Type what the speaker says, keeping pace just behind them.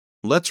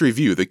Let's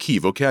review the key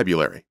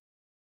vocabulary.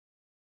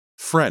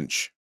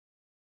 French,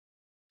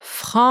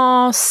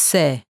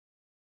 Français,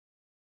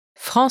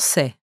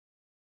 français,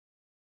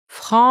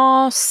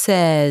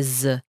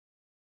 française,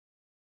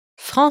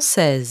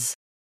 française,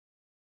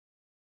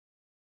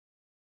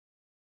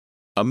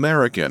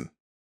 American,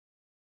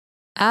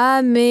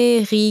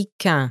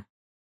 américain,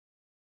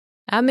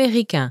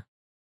 américain,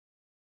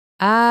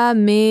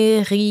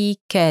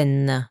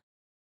 américaine,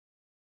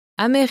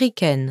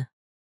 américaine,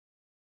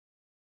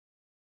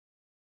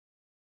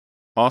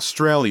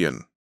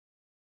 Australian,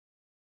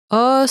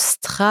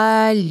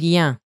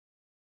 australien,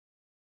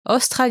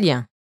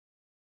 australien,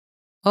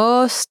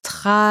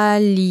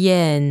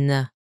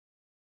 australienne,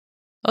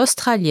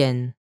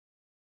 australienne,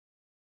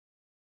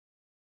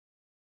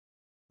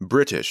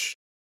 British,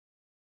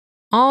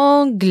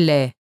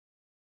 anglais,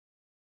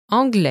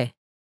 anglais,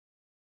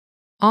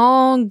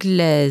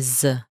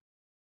 anglaise,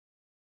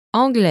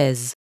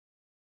 anglaise.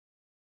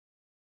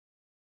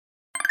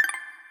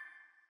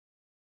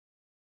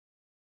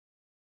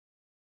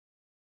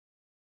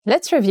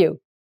 Let's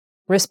review.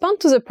 Respond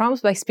to the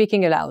prompts by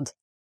speaking aloud.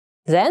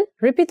 Then,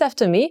 repeat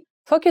after me,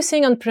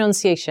 focusing on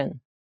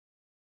pronunciation.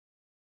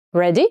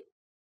 Ready?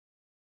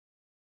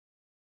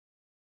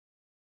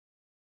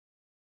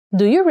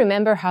 Do you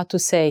remember how to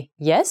say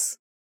yes?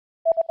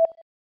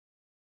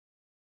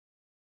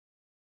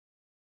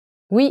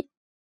 Oui.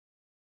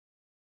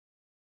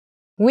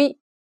 Oui.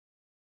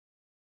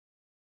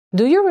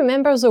 Do you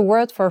remember the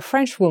word for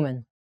French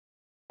woman?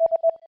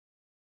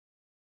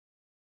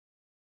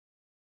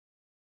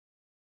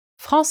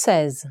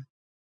 Française.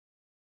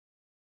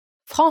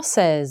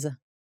 Française.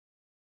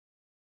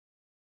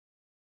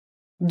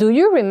 Do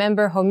you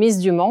remember how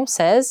Miss Dumont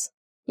says,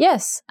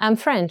 "Yes, I'm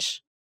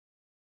French"?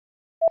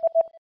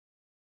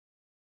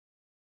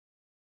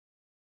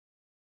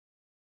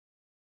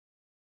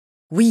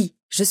 Oui,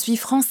 je suis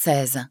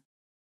française.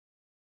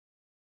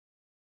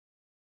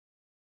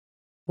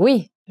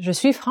 Oui, je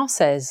suis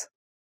française.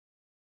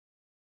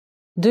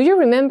 Do you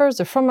remember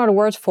the formal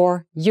word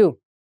for you?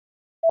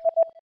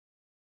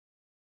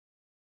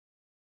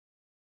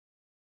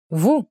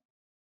 Vous.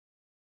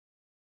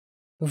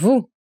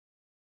 Vous.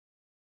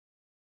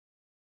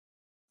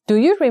 Do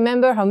you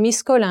remember how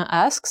Miss Collin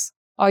asks,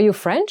 "Are you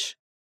French?"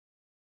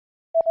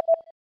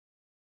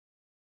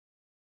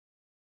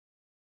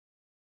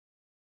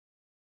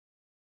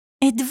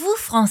 Êtes-vous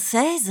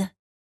française?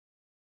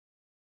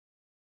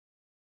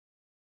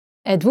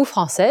 Êtes-vous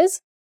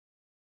française?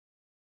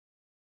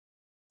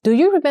 Do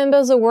you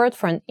remember the word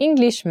for an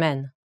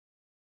Englishman?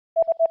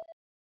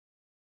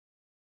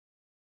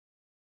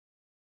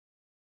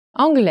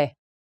 Anglais.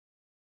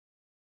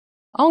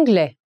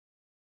 Anglais.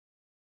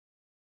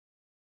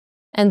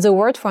 And the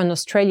word for an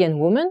Australian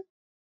woman?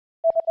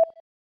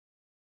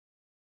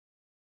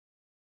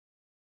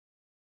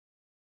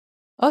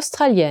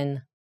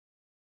 Australienne.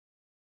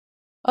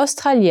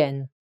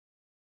 Australienne.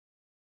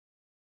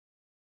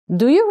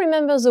 Do you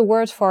remember the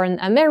word for an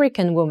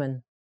American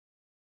woman?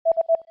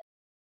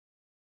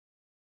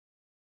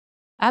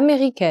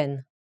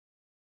 Américaine.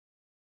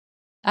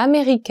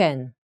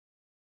 Américaine.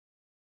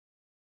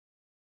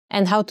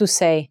 And how to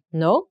say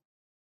no?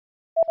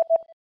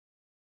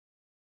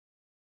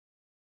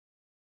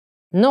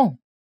 Non.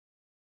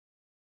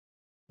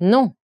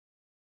 Non.